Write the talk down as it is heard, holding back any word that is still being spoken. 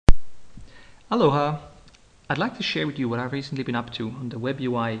Aloha! I'd like to share with you what I've recently been up to on the web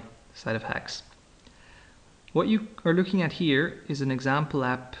UI side of hacks. What you are looking at here is an example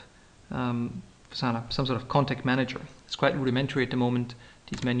app, some sort of contact manager. It's quite rudimentary at the moment.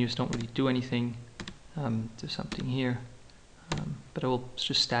 These menus don't really do anything. There's something here, but it's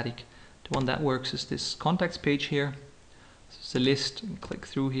just static. The one that works is this contacts page here. So it's a list, and click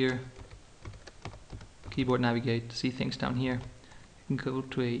through here. Keyboard navigate, see things down here. You can go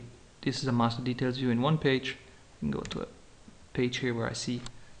to this is a master details view in one page. You can go to a page here where I see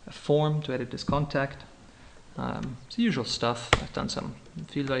a form to edit this contact. It's the usual stuff. I've done some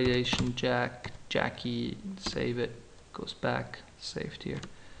field validation, Jackie, save it, goes back, saved here,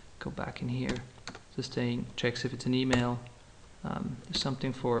 go back in here. This thing checks if it's an email. There's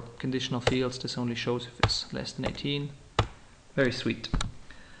something for conditional fields. This only shows if it's less than 18. Very sweet.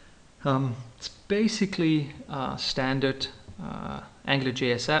 It's basically standard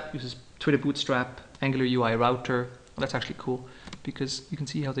AngularJS app. Uses Twitter Bootstrap, Angular UI router. Well, that's actually cool because you can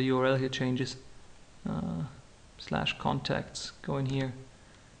see how the URL here changes. /contacts, go in here,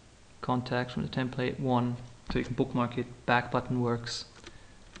 contacts from the template 1, so you can bookmark it. Back button works.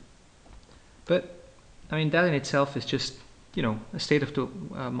 But I mean, that in itself is just, you know, a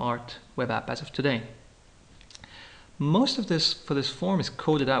state-of-the-art web app as of today. Most of this for this form is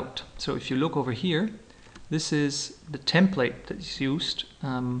coded out. So if you look over here, this is the template that is used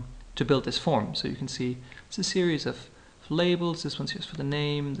to build this form. So you can see it's a series of labels. This one's here for the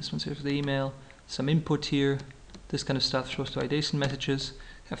name, this one's here for the email, some input here, this kind of stuff shows to JSON messages.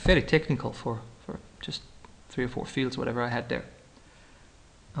 Fairly technical for just 3 or 4 fields, whatever I had there.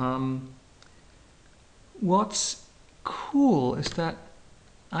 What's cool is that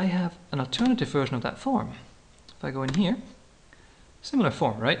I have an alternative version of that form. If I go in here, similar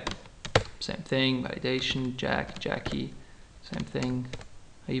form, right? Same thing, validation, Jackie, same thing.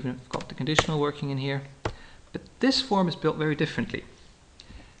 I even have got the conditional working in here. But this form is built very differently.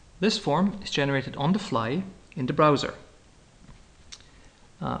 This form is generated on the fly in the browser.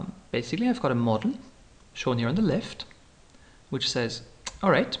 Basically, I've got a model shown here on the left, which says, all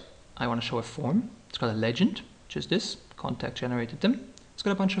right, I want to show a form. It's got a legend, which is this, contact generated them. It's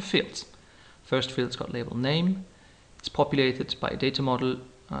got a bunch of fields. First field's got label name. It's populated by a data model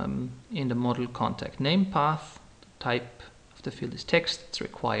in the model contact name path. The type of the field is text. It's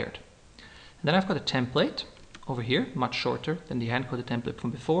required. And then I've got a template over here, much shorter than the hand-coded template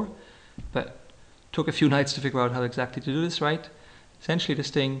from before, but took a few nights to figure out how exactly to do this right. Essentially, this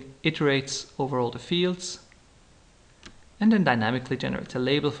thing iterates over all the fields and then dynamically generates a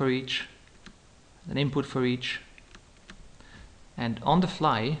label for each, an input for each, and on the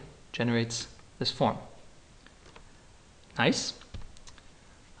fly generates this form. Nice.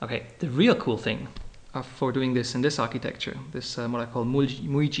 Okay, the real cool thing for doing this in this architecture, this what I call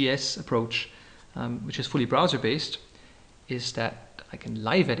MUI approach, which is fully browser-based, is that I can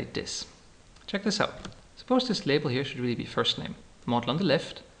live edit this. Check this out. Suppose this label here should really be first name. Model on the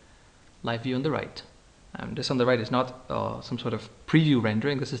left, live view on the right. This on the right is not some sort of preview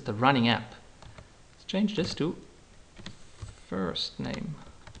rendering. This is the running app. Let's change this to first name.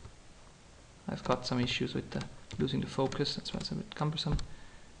 I've got some issues with losing the focus. That's why it's a bit cumbersome.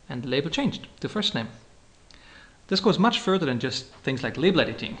 And the label changed to first name. This goes much further than just things like label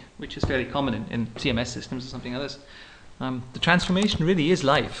editing, which is fairly common in CMS systems or something else. The transformation really is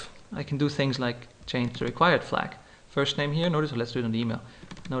live. I can do things like change the required flag. First name here, notice, let's do it on the email.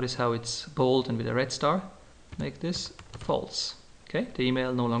 Notice how it's bold and with a red star. Make this false. Okay, the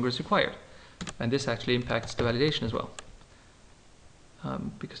email no longer is required. And this actually impacts the validation as well.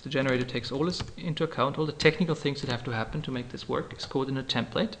 Because the generator takes all this into account, all the technical things that have to happen to make this work. It's coded in a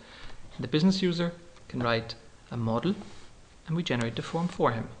template. And the business user can write a model and we generate the form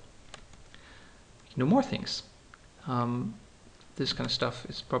for him. We can do more things. This kind of stuff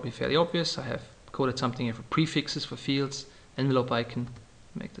is probably fairly obvious. I have coded something here for prefixes for fields, envelope icon,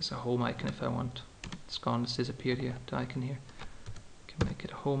 make this a home icon if I want. It's gone, it's disappeared here, the icon here. Can make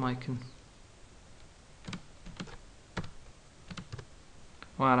it a home icon.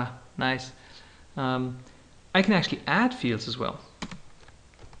 Voila, nice. I can actually add fields as well.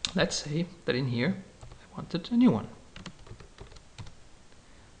 Let's say that in here I wanted a new one.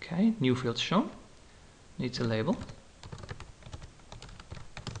 Okay, new field shown. Needs a label.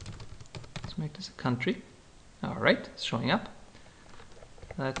 Let's make this a country. Alright, it's showing up.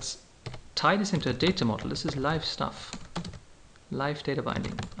 Let's tie this into a data model. This is live stuff. Live data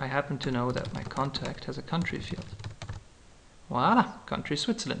binding. I happen to know that my contact has a country field. Voila, country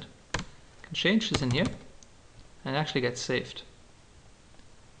Switzerland. Can change this in here and actually get saved.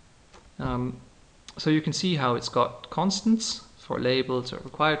 So you can see how it's got constants for labels or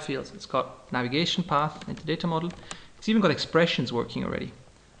required fields. It's got navigation path into data model. It's even got expressions working already.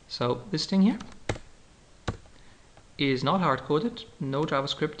 So this thing here is not hard-coded, no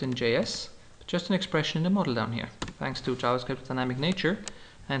JavaScript in JS, but just an expression in the model down here. Thanks to JavaScript's dynamic nature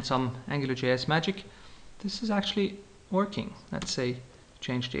and some AngularJS magic, this is actually working. Let's say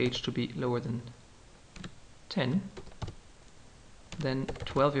change the age to be lower than 10. Then a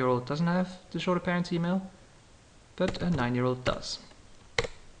 12-year-old doesn't have to show the parents' email, but a 9-year-old does.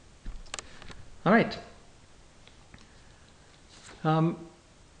 All right.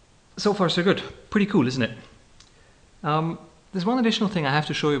 So far so good. Pretty cool, isn't it? There's one additional thing I have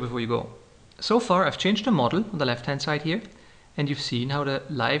to show you before you go. So far I've changed the model on the left-hand side here, and you've seen how the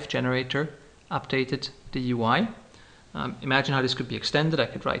live generator updated the UI. Imagine how this could be extended. I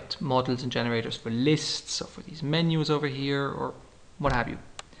could write models and generators for lists or for these menus over here or what have you.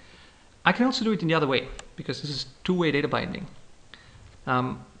 I can also do it in the other way because this is two-way data binding.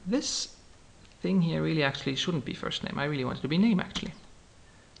 This thing here really actually shouldn't be first name. I really want it to be name actually.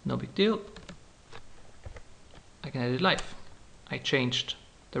 No big deal. I can edit live. I changed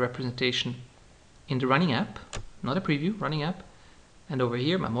the representation in the running app, not a preview, running app. And over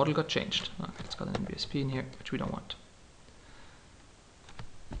here my model got changed. Okay, it's got an MBSP in here, which we don't want.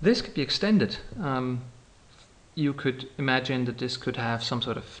 This could be extended. You could imagine that this could have some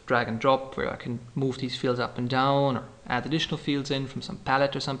sort of drag and drop where I can move these fields up and down or add additional fields in from some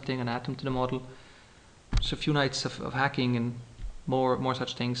palette or something and add them to the model. So a few nights of hacking and more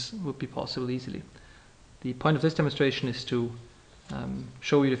such things would be possible easily. The point of this demonstration is to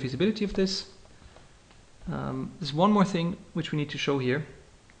show you the feasibility of this. There's one more thing which we need to show here,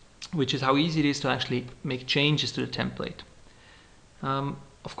 which is how easy it is to actually make changes to the template.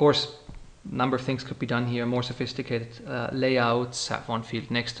 Of course, a number of things could be done here, more sophisticated layouts, have one field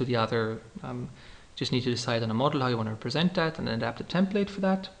next to the other. Just need to decide on a model how you want to represent that and then adapt the template for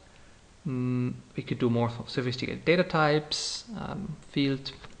that. We could do more sophisticated data types,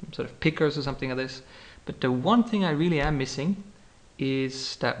 field sort of pickers or something like this. But the one thing I really am missing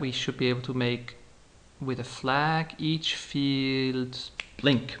is that we should be able to make with a flag each field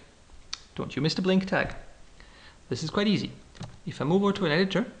blink. Don't you miss the blink tag. This is quite easy. If I move over to an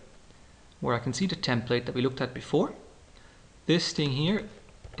editor where I can see the template that we looked at before, this thing here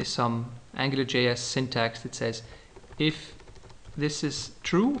is some AngularJS syntax that says if this is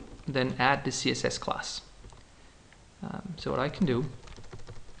true, then add the CSS class. So what I can do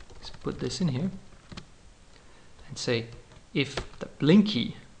is put this in here and say if the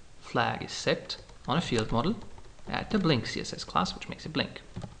blinky flag is set on a field model, add the blink CSS class, which makes it blink.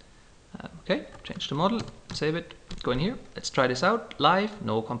 Okay, change the model, save it, go in here. Let's try this out live,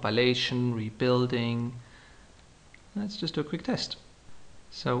 no compilation, rebuilding. Let's just do a quick test.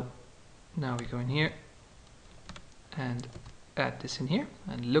 So now we go in here and add this in here,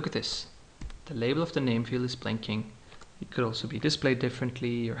 and look at this. The label of the name field is blinking. It could also be displayed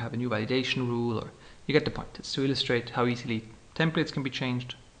differently or have a new validation rule, or you get the point. It's to illustrate how easily templates can be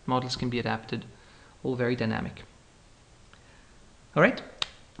changed, models can be adapted, all very dynamic. All right,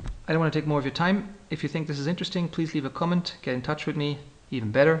 I don't want to take more of your time. If you think this is interesting, please leave a comment, get in touch with me.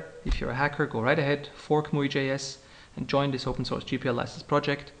 Even better, if you're a hacker, go right ahead, fork MUI.js and join this open source GPL license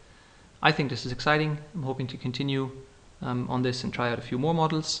project. I think this is exciting. I'm hoping to continue on this and try out a few more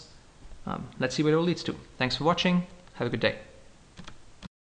models. Let's see where it all leads to. Thanks for watching. Have a good day.